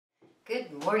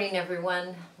Good morning,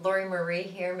 everyone. Lori Marie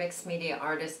here, mixed media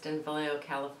artist in Vallejo,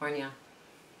 California.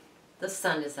 The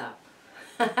sun is up.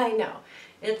 I know,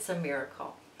 it's a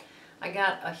miracle. I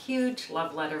got a huge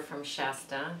love letter from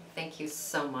Shasta. Thank you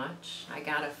so much. I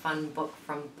got a fun book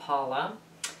from Paula.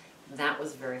 That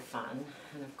was very fun.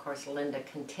 And of course, Linda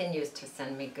continues to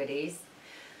send me goodies.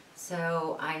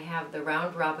 So I have the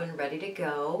round robin ready to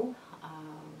go.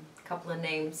 A couple of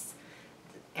names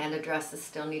and addresses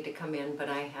still need to come in, but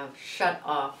I have shut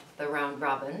off the round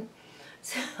robin.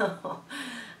 So,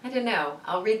 I don't know.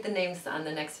 I'll read the names on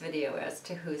the next video as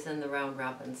to who's in the round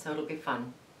robin, so it'll be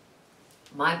fun.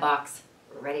 My box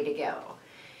ready to go.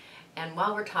 And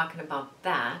while we're talking about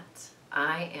that,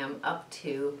 I am up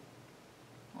to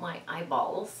my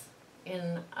eyeballs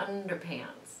in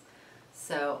underpants.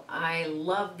 So I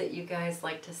love that you guys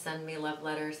like to send me love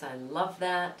letters. I love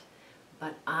that.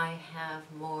 But I have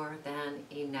more than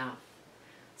enough.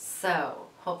 So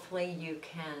hopefully you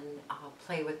can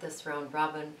play with this round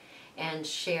robin and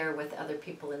share with other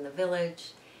people in the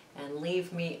village and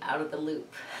leave me out of the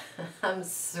loop. I'm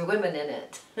swimming in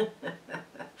it.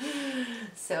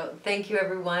 So thank you,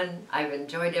 everyone. I've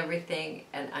enjoyed everything,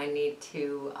 and I need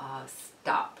to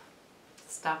stop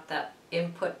that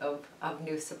input of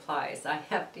new supplies. I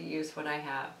have to use what I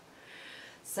have.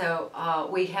 So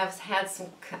we have had some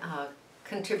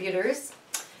contributors,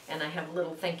 and I have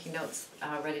little thank you notes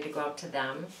ready to go out to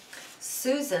them.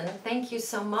 Susan, thank you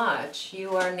so much.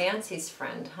 You are Nancy's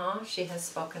friend, huh? She has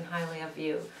spoken highly of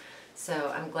you.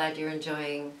 So I'm glad you're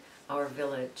enjoying our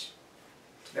village.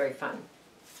 It's very fun.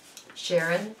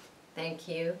 Sharon, thank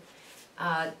you.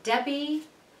 Debbie,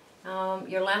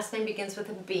 your last name begins with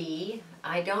a B.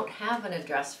 I don't have an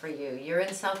address for you. You're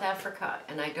in South Africa,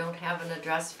 and I don't have an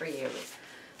address for you.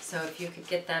 So if you could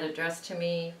get that address to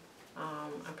me,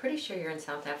 I'm pretty sure you're in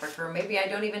South Africa, or maybe I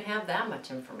don't even have that much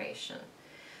information.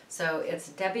 So it's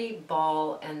Debbie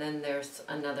Ball, and then there's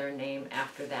another name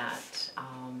after that.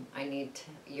 I need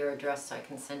your address so I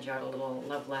can send you out a little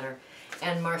love letter.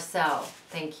 And Marcel,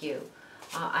 thank you.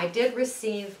 I did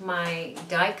receive my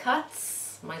die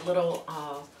cuts, my little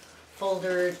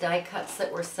folder die cuts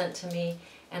that were sent to me,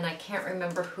 and I can't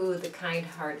remember who the Kind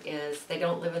Heart is. They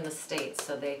don't live in the States,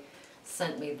 so they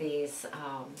sent me these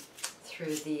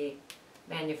through the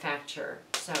manufacturer.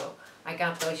 So I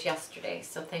got those yesterday,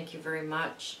 so thank you very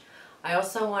much. I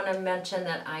also want to mention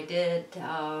that I did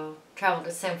travel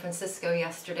to San Francisco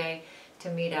yesterday to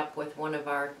meet up with one of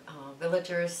our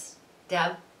villagers,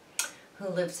 Deb, who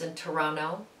lives in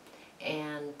Toronto,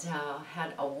 and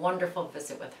had a wonderful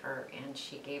visit with her, and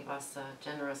she gave us a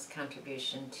generous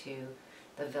contribution to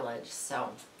the village.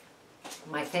 So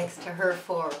my thanks to her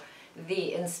for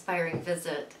the inspiring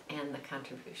visit and the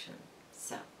contribution.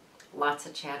 So lots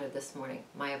of chatter this morning.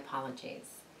 My apologies.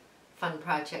 Fun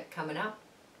project coming up.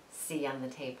 See you on the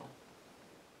table.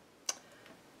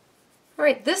 All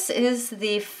right, this is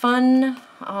the fun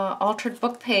altered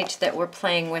book page that we're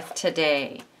playing with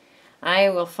today. I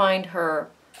will find her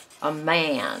a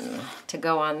man to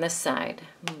go on this side,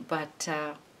 but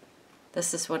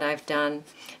this is what I've done.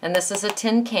 And this is a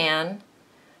tin can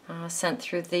sent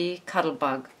through the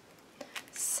Cuttlebug.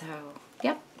 So,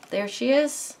 yep, there she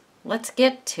is. Let's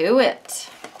get to it.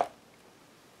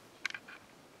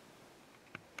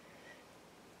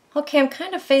 Okay, I'm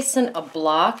kind of facing a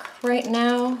block right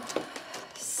now.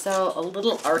 So, a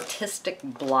little artistic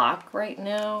block right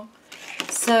now.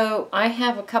 So, I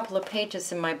have a couple of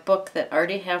pages in my book that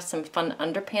already have some fun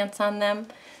underpants on them.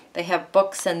 They have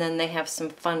books, and then they have some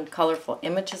fun, colorful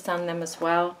images on them as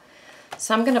well.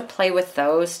 So, I'm going to play with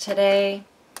those today.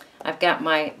 I've got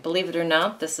my, believe it or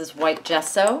not, this is white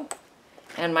gesso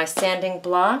and my sanding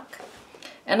block.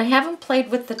 And I haven't played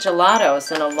with the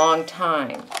gelatos in a long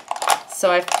time.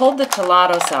 So I've pulled the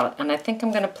gelatos out, and I think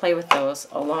I'm going to play with those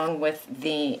along with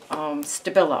the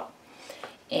Stabilo.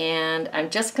 And I'm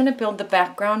just going to build the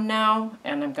background now,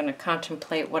 and I'm going to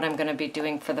contemplate what I'm going to be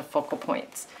doing for the focal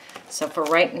points. So for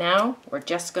right now, we're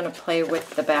just going to play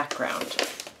with the background.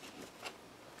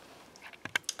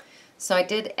 So I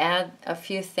did add a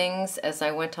few things as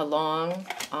I went along.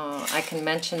 I can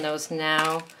mention those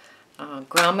now.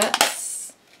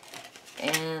 Grommets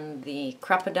and the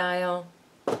Crocodile,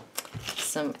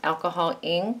 some alcohol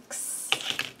inks.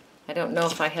 I don't know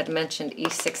if I had mentioned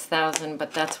E6000,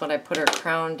 but that's what I put her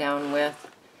crown down with.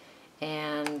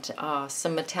 And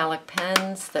some metallic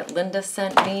pens that Linda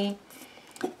sent me.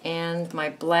 And my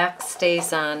black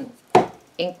StazOn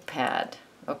ink pad.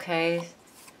 Okay,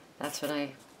 that's what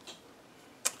I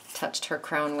touched her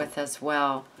crown with as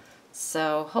well.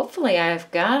 So hopefully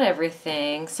I've got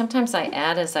everything. Sometimes I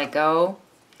add as I go.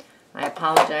 I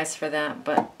apologize for that,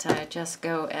 but I just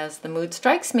go as the mood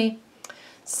strikes me.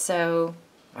 So,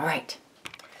 all right.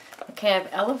 Okay, I've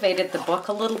elevated the book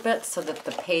a little bit so that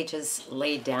the pages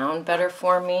lay down better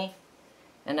for me.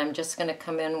 And I'm just going to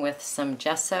come in with some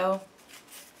gesso.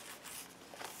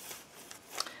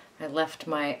 I left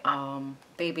my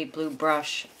baby blue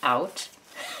brush out.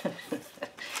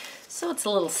 So it's a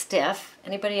little stiff.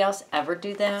 Anybody else ever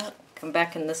do that? Come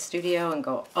back in the studio and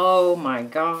go, oh my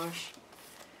gosh,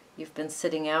 you've been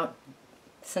sitting out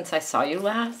since I saw you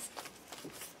last?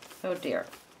 Oh dear.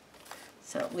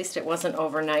 So at least it wasn't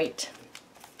overnight.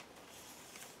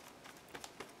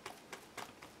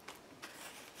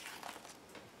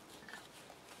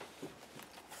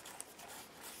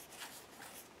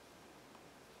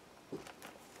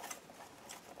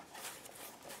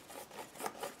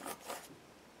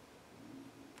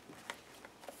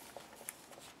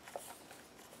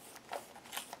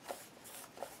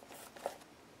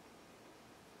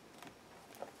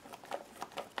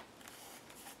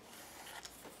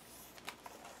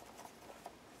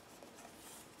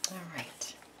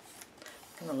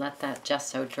 I'm going to let that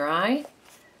gesso dry.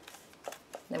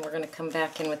 Then we're going to come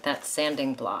back in with that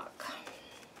sanding block.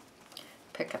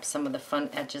 Pick up some of the fun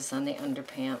edges on the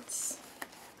underpants.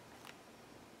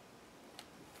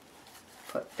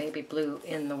 Put baby blue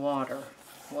in the water.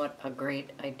 What a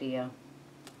great idea.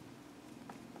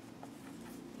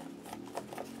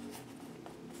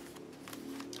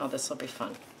 Oh, this will be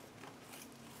fun.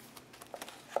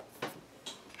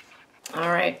 All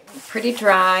right, pretty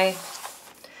dry.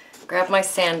 Grab my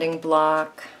sanding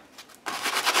block.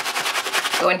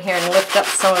 Go in here and lift up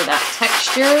some of that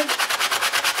texture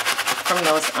from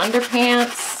those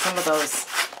underpants, some of those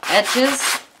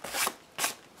edges.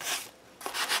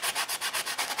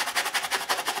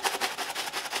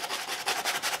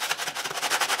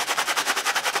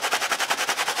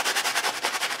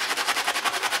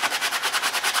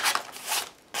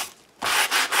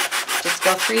 Just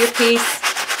go through your piece,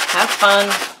 have fun.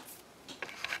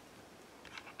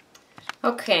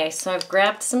 Okay, so I've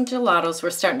grabbed some gelatos. We're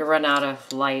starting to run out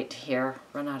of light here,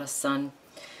 run out of sun.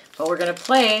 But we're going to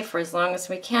play for as long as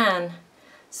we can.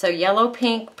 So yellow,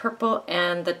 pink, purple,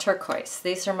 and the turquoise.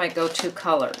 These are my go-to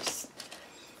colors.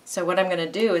 So what I'm going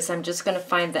to do is I'm just going to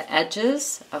find the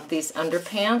edges of these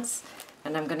underpants,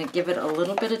 and I'm going to give it a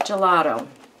little bit of gelato.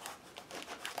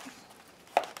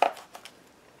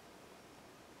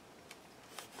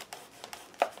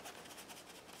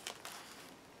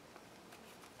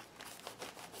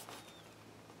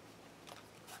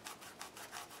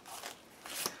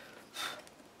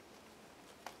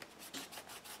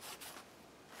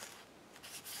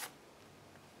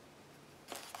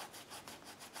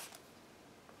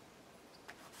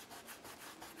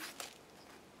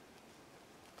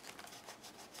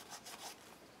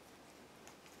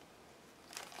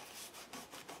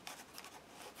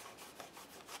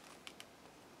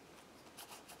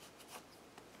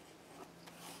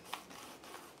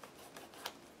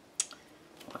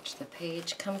 Watch the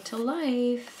page come to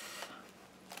life.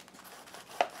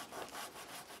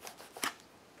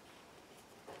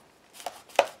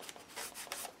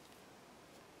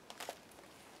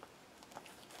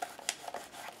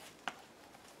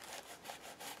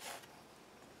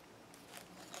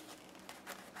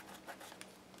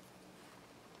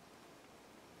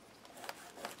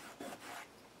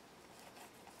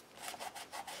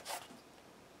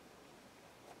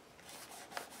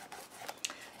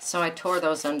 So I tore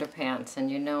those underpants,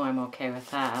 and you know I'm okay with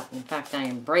that. In fact, I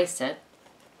embrace it.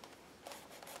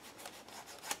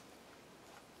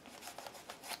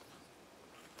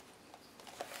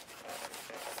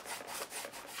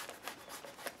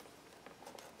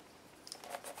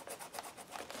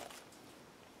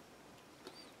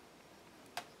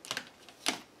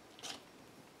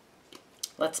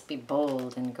 Let's be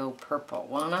bold and go purple,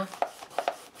 wanna?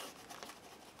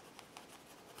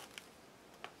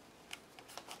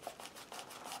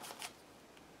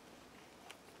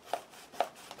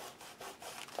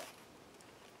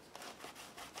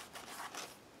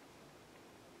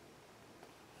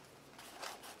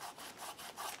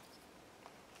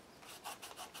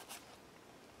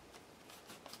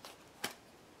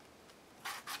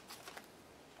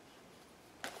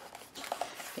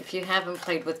 If you haven't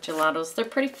played with gelatos, they're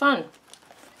pretty fun.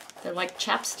 They're like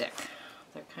chapstick.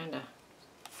 They're kind of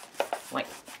like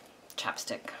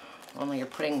chapstick, only you're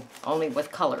putting only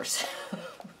with colors.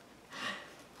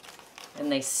 And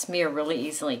they smear really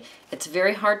easily. It's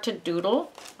very hard to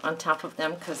doodle on top of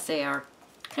them because they are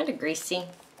kind of greasy.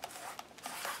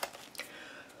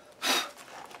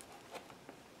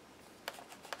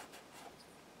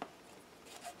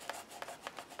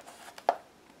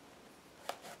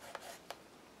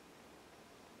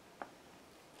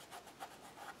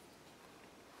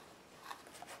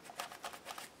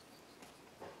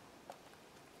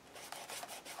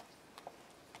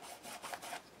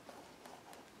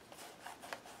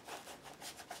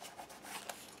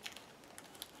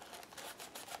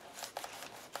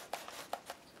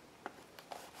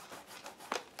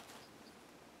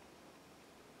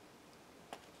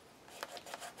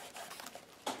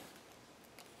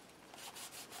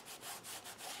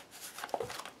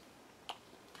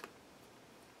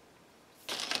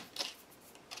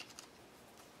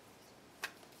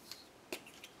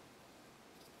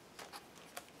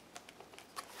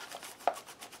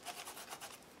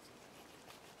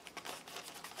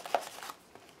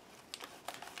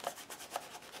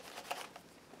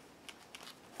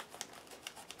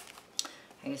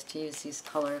 I used to use these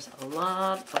colors a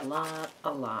lot, a lot,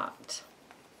 a lot.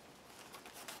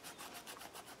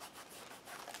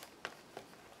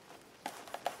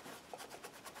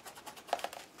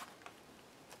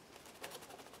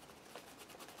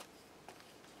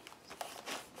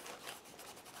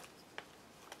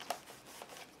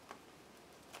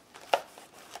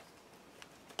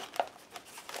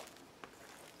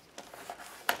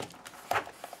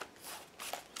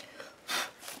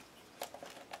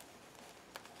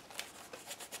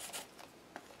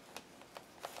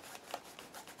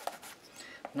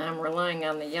 Now I'm relying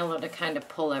on the yellow to kind of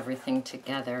pull everything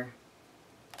together.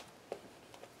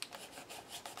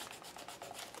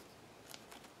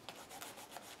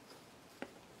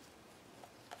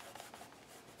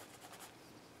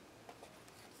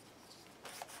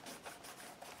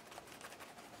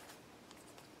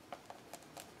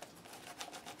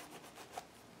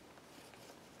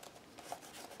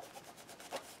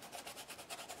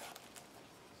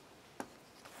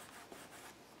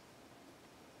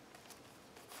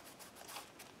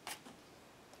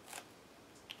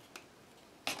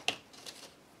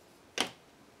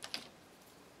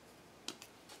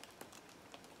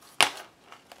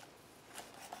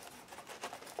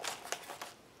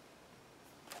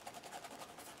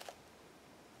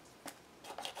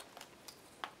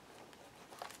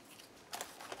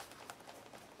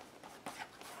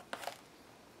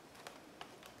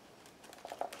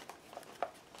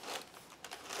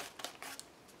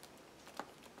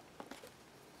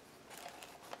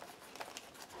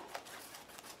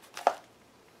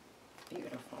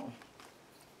 Beautiful.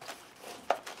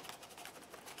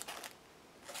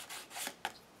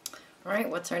 All right,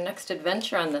 what's our next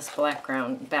adventure on this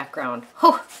background?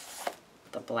 Oh,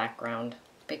 the background,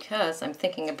 because I'm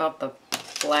thinking about the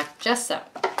black gesso.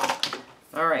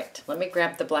 All right, let me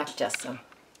grab the black gesso. All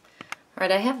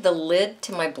right, I have the lid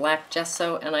to my black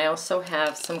gesso, and I also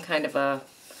have some kind of a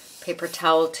paper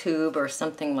towel tube or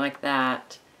something like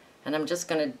that. And I'm just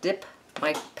going to dip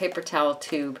my paper towel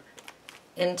tube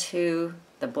into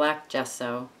the black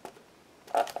gesso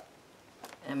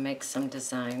and make some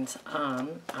designs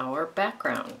on our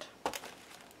background.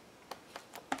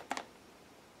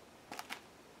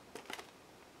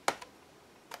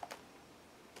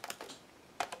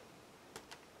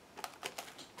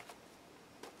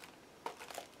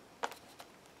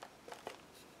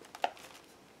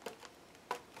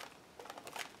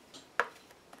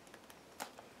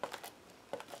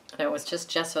 And it was just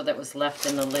gesso that was left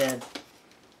in the lid.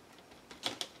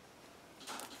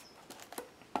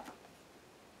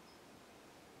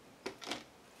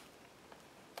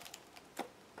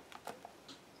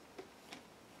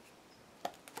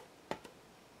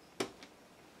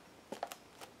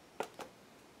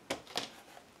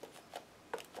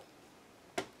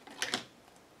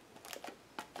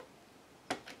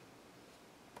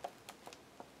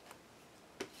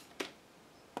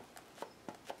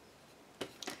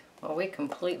 Well, we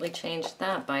completely changed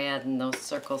that by adding those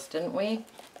circles, didn't we?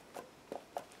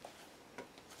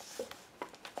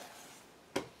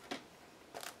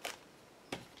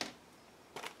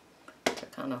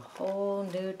 Took on a whole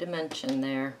new dimension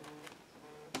there.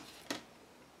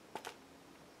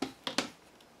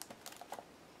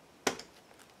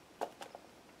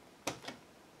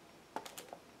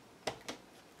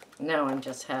 Now I'm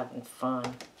just having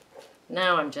fun.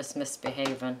 Now I'm just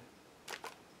misbehaving.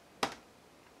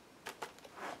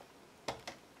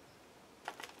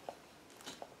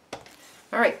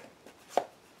 All right, I'm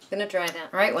gonna dry that.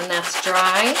 All right, when that's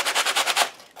dry,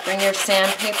 bring your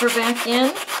sandpaper back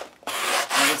in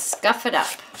and scuff it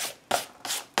up.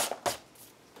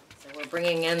 So we're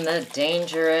bringing in the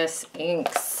dangerous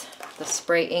inks, the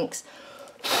spray inks.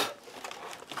 All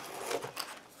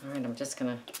right, I'm just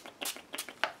gonna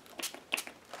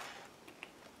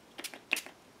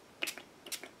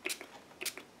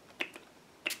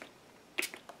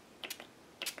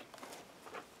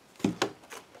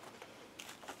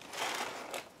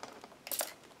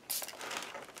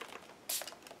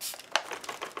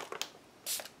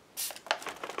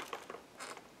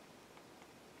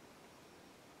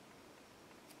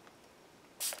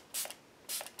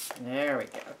there we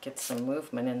go, get some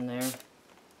movement in there.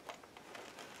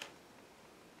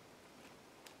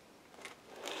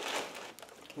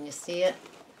 Can you see it?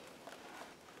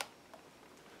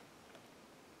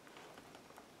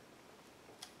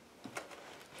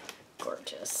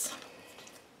 Gorgeous.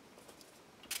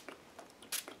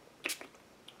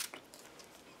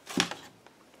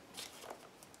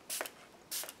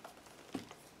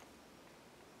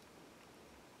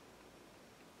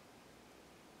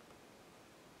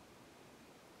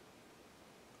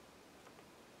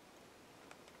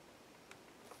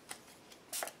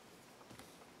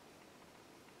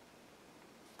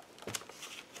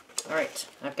 All right,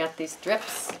 I've got these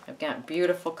drips. I've got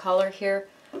beautiful color here.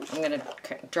 I'm going to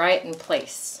dry it in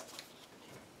place.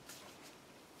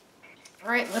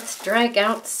 All right, let's drag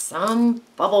out some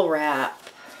bubble wrap.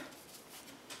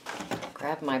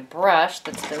 Grab my brush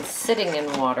that's been sitting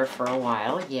in water for a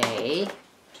while. Yay.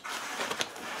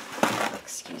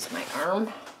 Excuse my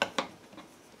arm.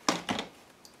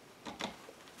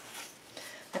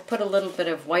 I put a little bit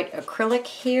of white acrylic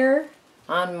here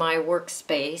on my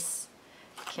workspace.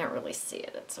 Can't really see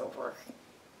it. It's over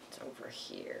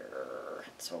here.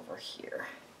 It's over here.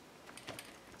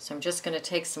 So I'm just going to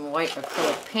take some white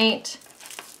acrylic paint,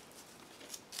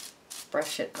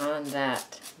 brush it on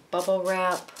that bubble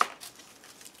wrap,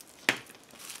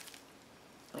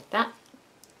 like that.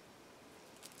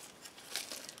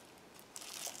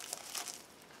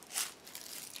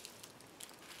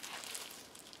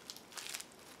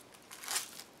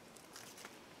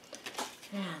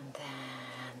 And then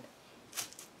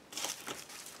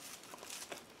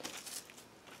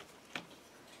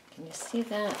can you see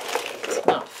that? It's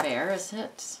not fair, is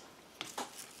it?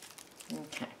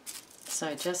 Okay, so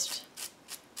I just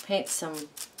paint some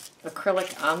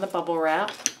acrylic on the bubble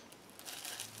wrap.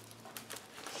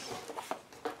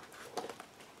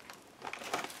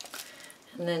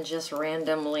 And then just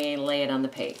randomly lay it on the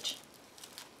page.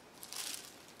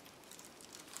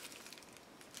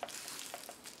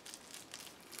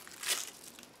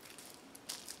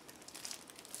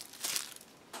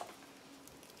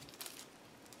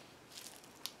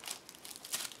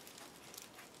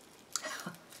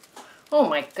 Oh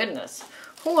my goodness,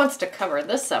 who wants to cover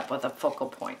this up with a focal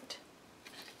point?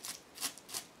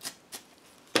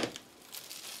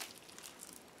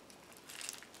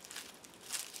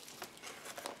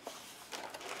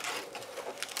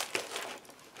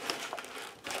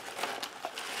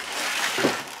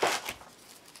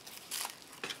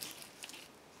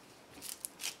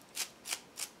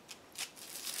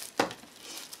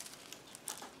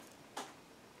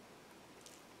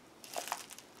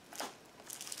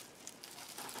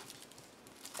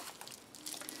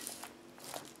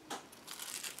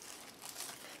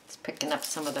 Picking up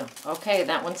some of the, okay,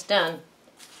 that one's done.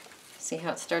 See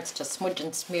how it starts to smudge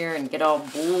and smear and get all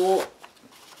blue?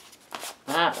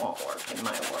 That won't work in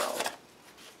my world.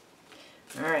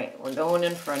 All right, we're going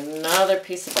in for another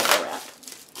piece of bubble wrap.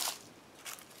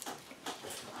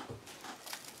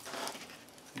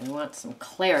 We want some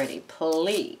clarity,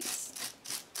 please.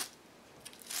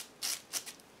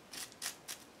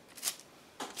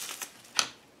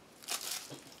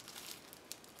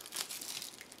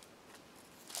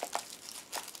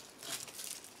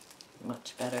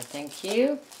 Much better, thank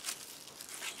you.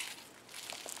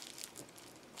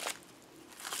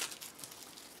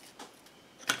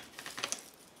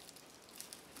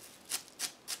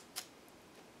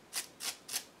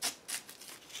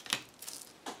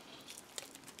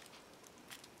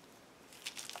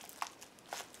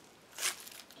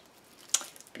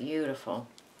 Beautiful.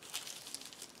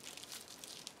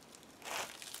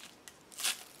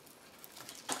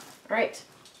 All right,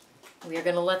 we are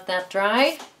going to let that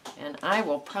dry. And I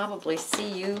will probably see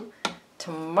you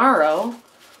tomorrow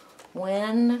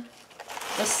when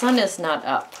the sun is not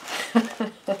up.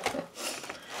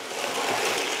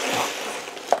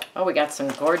 Oh, we got some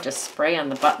gorgeous spray on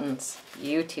the buttons.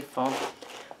 Beautiful.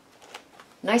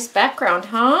 Nice background,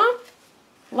 huh?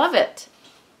 Love it.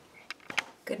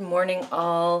 Good morning,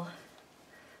 all.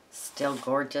 Still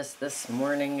gorgeous this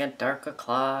morning at dark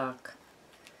o'clock.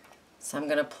 So I'm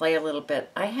going to play a little bit.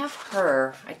 I have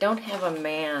her. I don't have a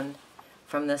man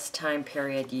from this time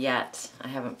period yet. I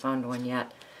haven't found one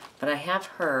yet. But I have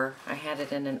her. I had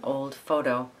it in an old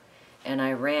photo. And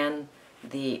I ran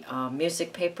the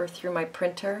music paper through my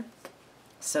printer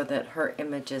so that her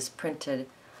image is printed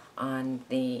on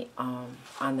the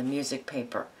music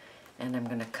paper. And I'm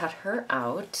going to cut her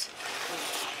out.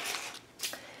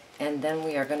 And then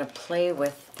we are going to play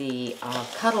with the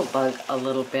Cuttlebug a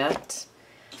little bit.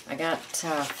 I got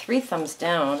 3 thumbs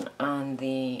down on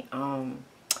the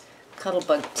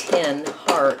Cuttlebug tin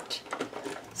heart,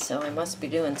 so I must be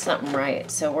doing something right.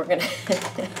 So we're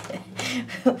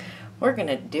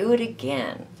gonna do it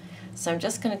again. So I'm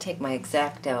just gonna take my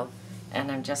X-Acto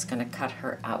and I'm just gonna cut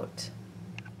her out.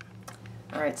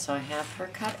 All right, so I have her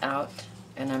cut out,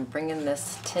 and I'm bringing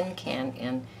this tin can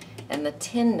in, and the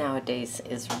tin nowadays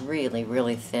is really,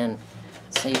 really thin,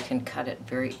 so you can cut it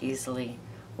very easily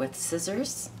with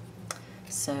scissors.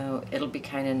 So it'll be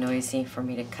kind of noisy for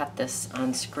me to cut this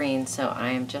on screen, so I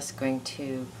am just going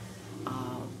to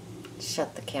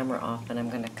shut the camera off, and I'm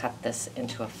going to cut this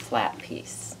into a flat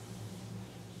piece.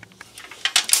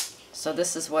 So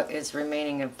this is what is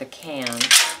remaining of the can.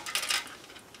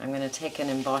 I'm going to take an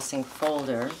embossing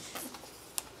folder,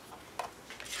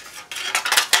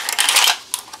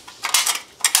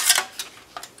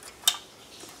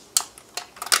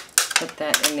 put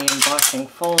that in the embossing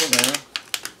folder.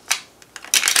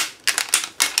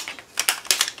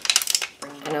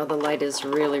 I know the light is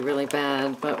really, really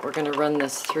bad, but we're going to run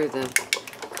this through the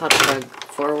hot plug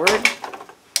forward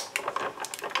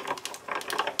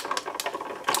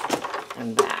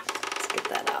and back. Let's get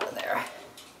that out of there.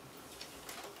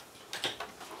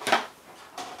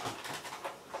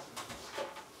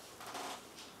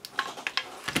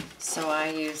 So I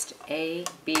used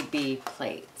ABB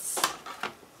plates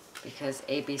because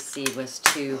ABC was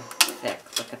too thick.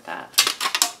 Look at that.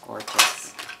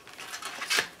 Gorgeous.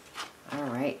 All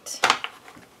right.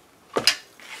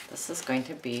 This is going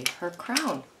to be her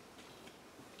crown.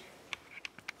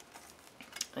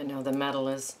 I know the metal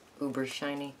is uber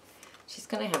shiny. She's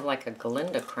going to have like a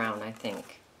Glinda crown, I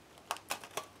think.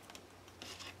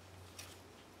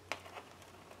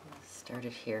 Start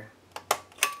it here.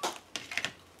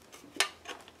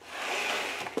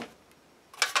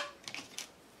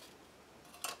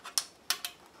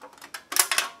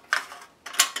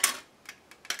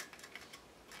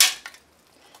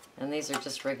 And these are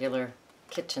just regular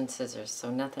kitchen scissors, so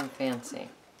nothing fancy.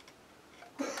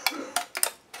 Let's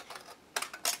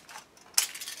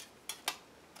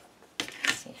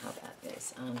see how that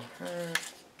is on her.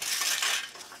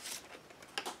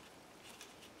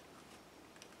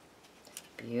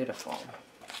 Beautiful.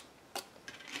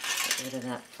 Get rid of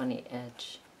that funny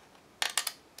edge.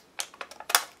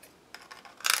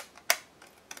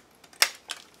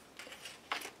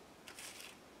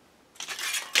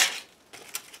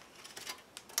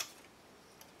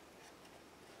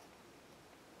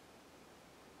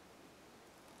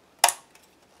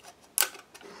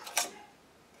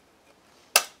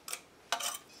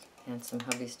 And some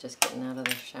hubbies just getting out of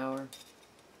the shower.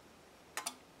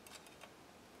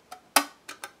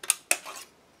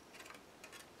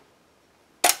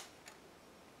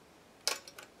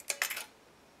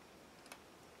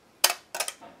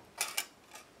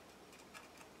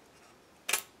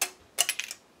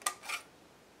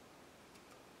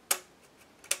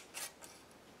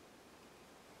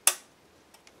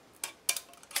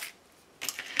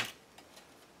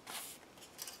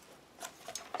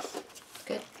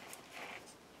 Good.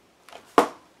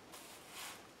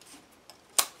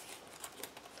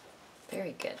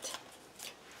 Very good.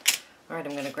 All right,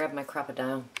 I'm going to grab my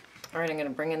Crop-A-Dile. All right, I'm going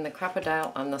to bring in the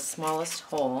Crop-A-Dile on the smallest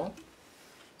hole,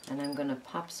 and I'm going to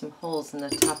pop some holes in the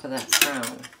top of that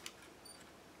crown.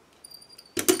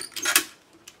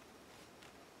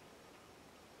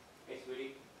 Hey,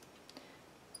 sweetie.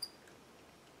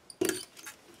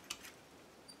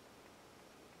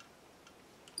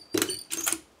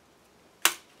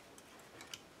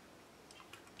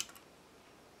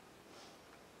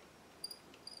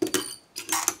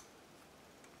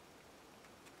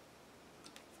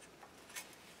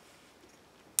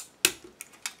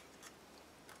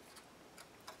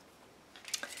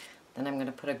 Then I'm going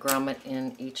to put a grommet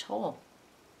in each hole.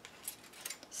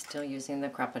 Still using the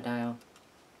Crop-A-Dile.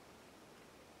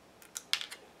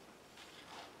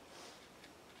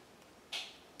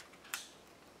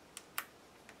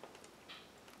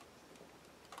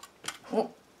 Oh,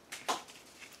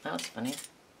 that was funny.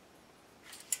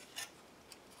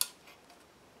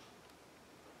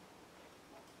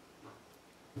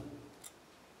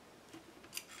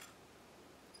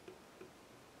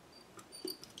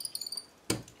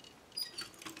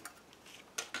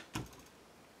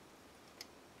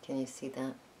 Can you see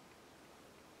that?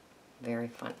 Very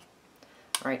fun.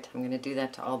 Alright, I'm going to do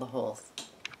that to all the holes.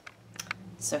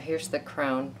 So here's the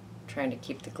crown, trying to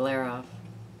keep the glare off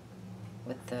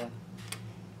with the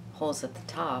holes at the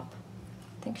top.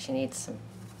 I think she needs some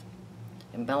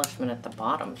embellishment at the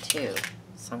bottom too.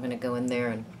 So I'm going to go in there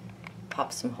and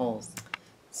pop some holes.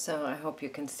 So I hope you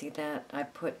can see that. I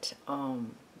put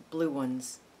blue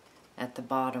ones at the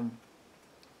bottom.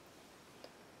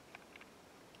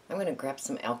 I'm going to grab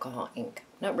some alcohol ink.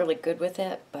 Not really good with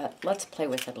it, but let's play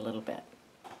with it a little bit.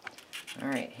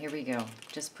 Alright, here we go.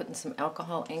 Just putting some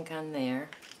alcohol ink on there.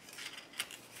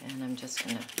 And I'm just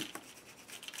going to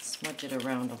smudge it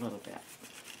around a little bit.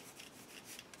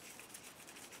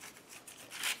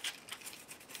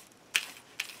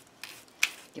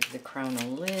 Give the crown a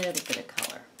little bit of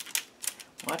color.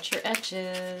 Watch your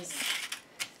edges.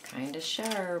 Kind of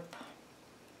sharp.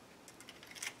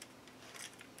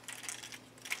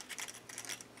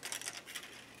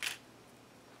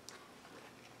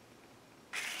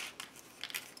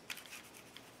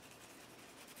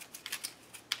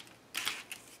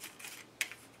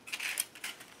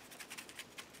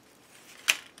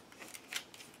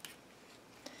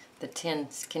 tin.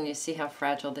 Can you see how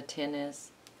fragile the tin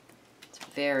is? It's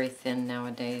very thin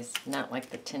nowadays, not like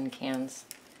the tin cans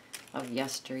of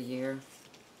yesteryear.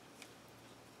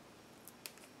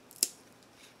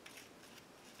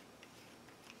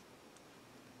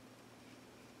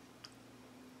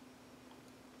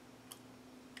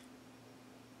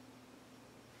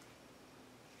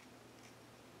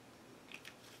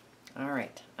 All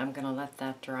right, I'm gonna let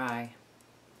that dry.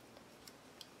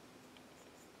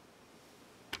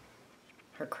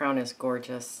 Her crown is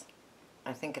gorgeous.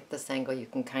 I think at this angle you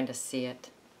can kind of see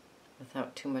it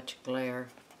without too much glare.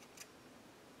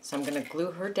 So I'm going to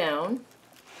glue her down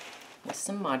with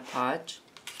some Mod Podge.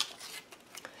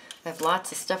 I have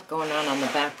lots of stuff going on the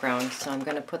background, so I'm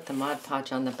going to put the Mod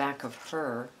Podge on the back of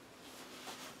her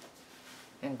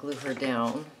and glue her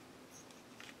down.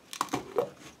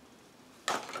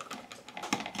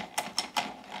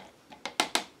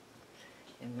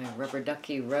 In my rubber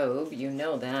ducky robe, you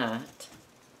know that.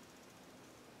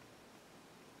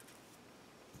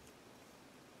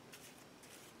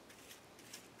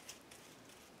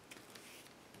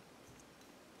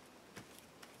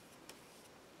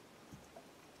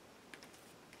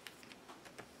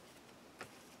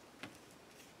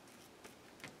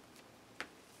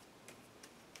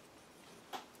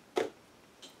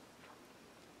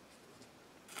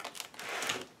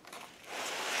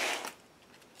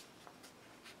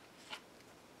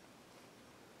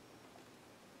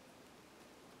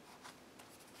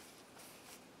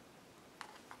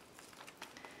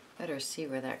 Better see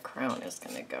where that crown is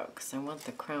going to go, because I want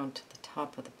the crown to the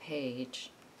top of the page,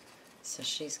 so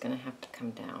she's going to have to come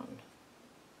down.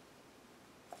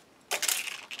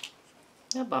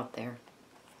 About there.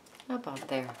 About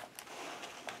there.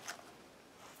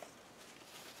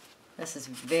 This is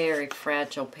very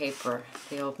fragile paper.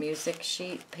 The old music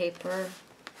sheet paper,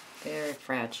 very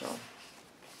fragile.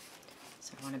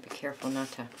 So I want to be careful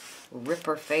not to rip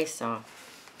her face off.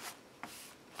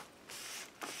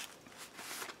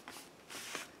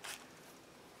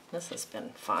 This has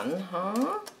been fun,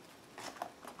 huh?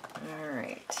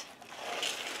 Alright.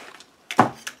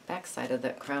 Backside of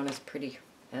that crown is pretty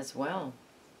as well.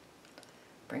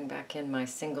 Bring back in my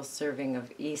single serving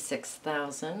of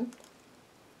E6000.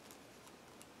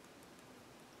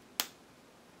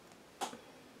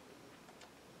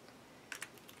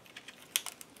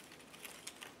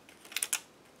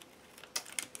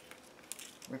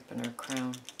 Ripping her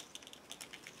crown.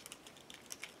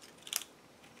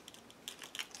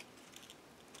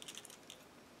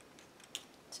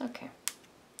 Okay,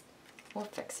 we'll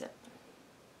fix it.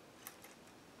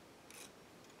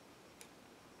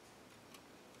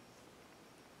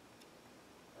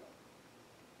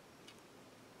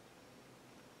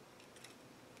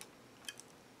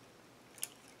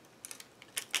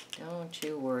 Don't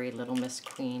you worry, little Miss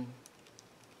Queen.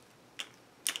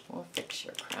 We'll fix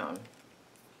your crown.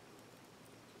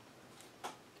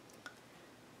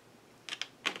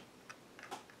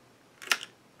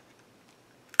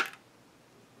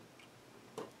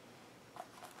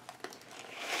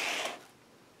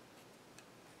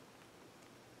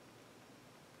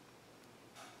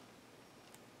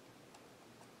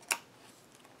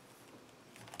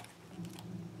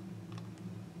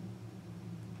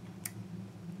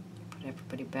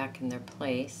 Everybody back in their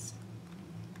place.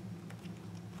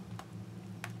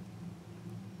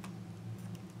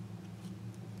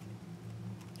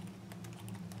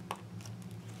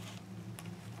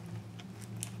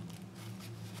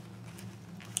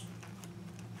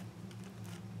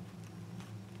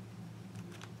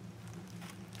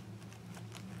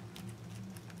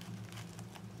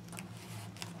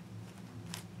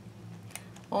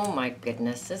 Oh my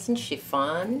goodness, isn't she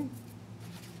fun?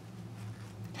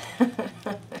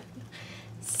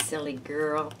 Silly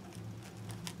girl.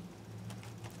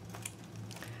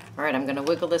 Alright, I'm going to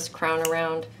wiggle this crown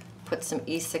around, put some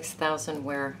E6000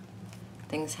 where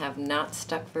things have not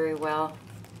stuck very well.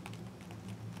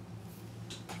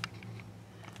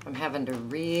 I'm having to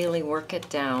really work it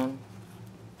down.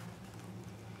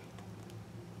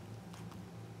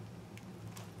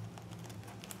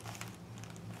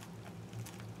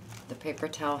 The paper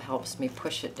towel helps me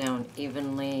push it down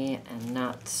evenly and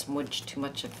not smudge too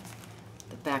much of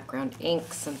the background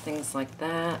inks and things like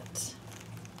that.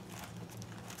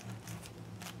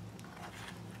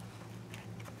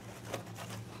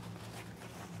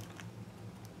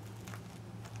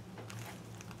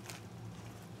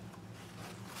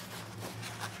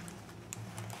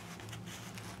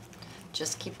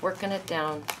 Just keep working it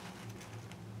down.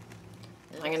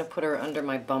 I'm going to put her under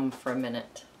my bum for a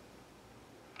minute.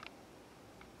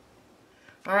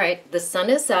 Alright, the sun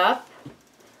is up.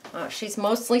 She's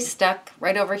mostly stuck.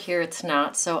 Right over here it's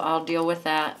not, so I'll deal with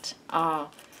that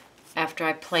after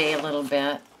I play a little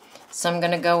bit. So I'm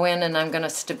going to go in and I'm going to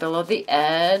stabilo the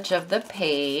edge of the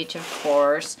page, of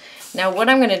course. Now what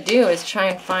I'm going to do is try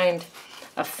and find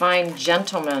a fine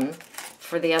gentleman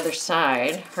for the other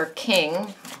side, her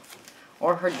king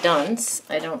or her dunce.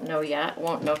 I don't know yet.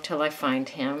 Won't know till I find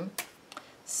him.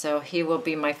 So he will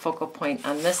be my focal point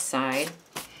on this side.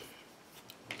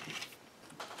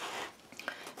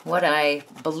 What I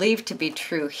believe to be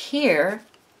true here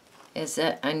is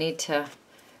that I need to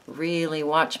really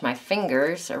watch my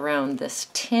fingers around this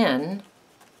tin.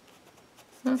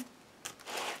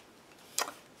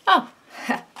 Oh,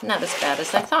 not as bad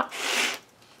as I thought.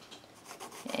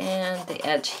 And the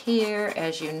edge here,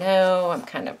 as you know, I'm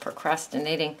kind of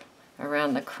procrastinating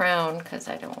around the crown because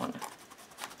I don't want to,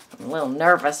 I'm a little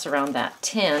nervous around that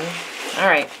tin. All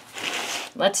right,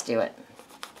 let's do it.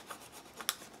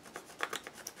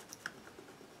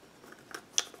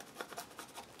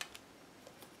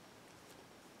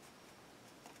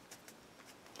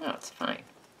 Oh, it's fine.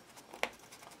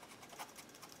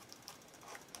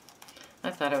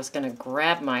 I thought I was going to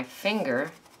grab my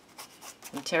finger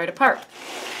and tear it apart,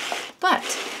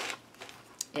 but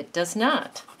it does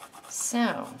not.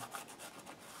 So,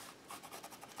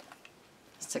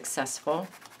 successful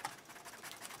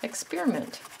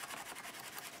experiment.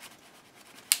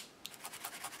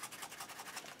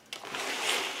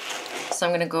 So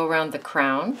I'm going to go around the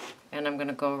crown, and I'm going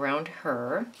to go around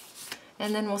her,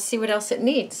 and then we'll see what else it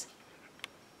needs.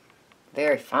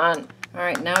 Very fun. All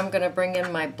right, now I'm going to bring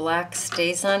in my black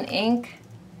StazOn ink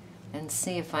and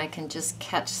see if I can just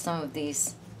catch some of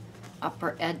these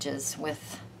upper edges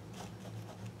with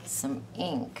some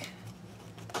ink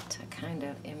to kind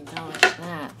of embellish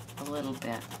that a little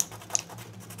bit.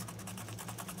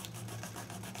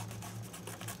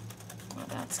 Well,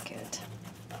 that's good.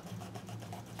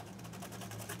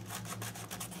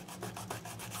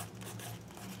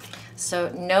 So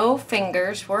no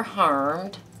fingers were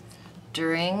harmed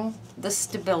during the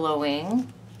stabiloing,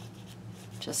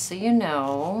 just so you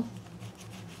know.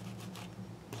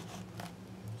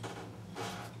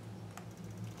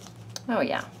 Oh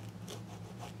yeah,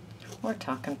 we're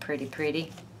talking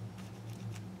pretty.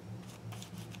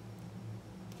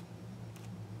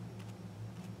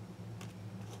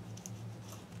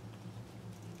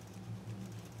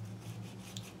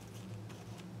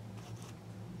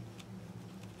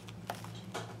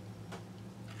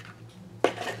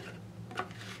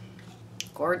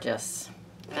 Gorgeous,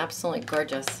 absolutely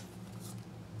gorgeous.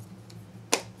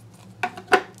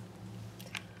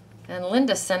 And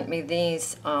Linda sent me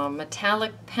these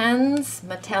metallic pens,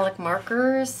 metallic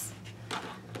markers.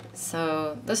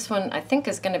 So this one I think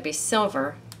is going to be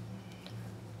silver.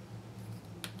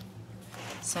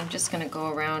 So I'm just going to go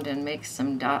around and make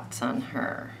some dots on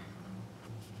her.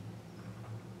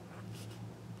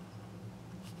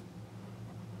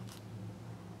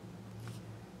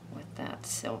 With that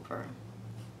silver.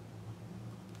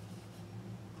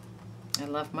 I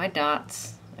love my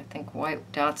dots. I think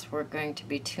white dots were going to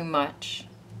be too much.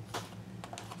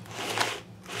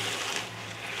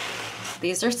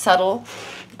 These are subtle.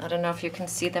 I don't know if you can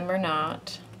see them or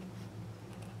not.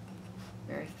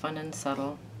 Very fun and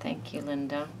subtle. Thank you,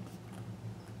 Linda.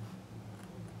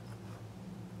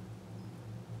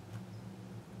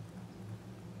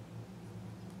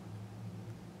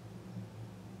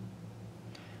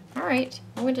 All right,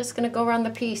 we're just going to go around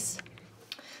the piece.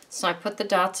 So I put the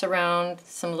dots around,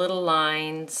 some little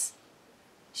lines.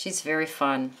 She's very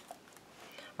fun.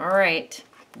 All right,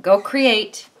 go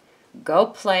create, go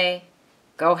play,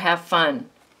 go have fun.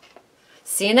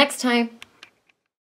 See you next time.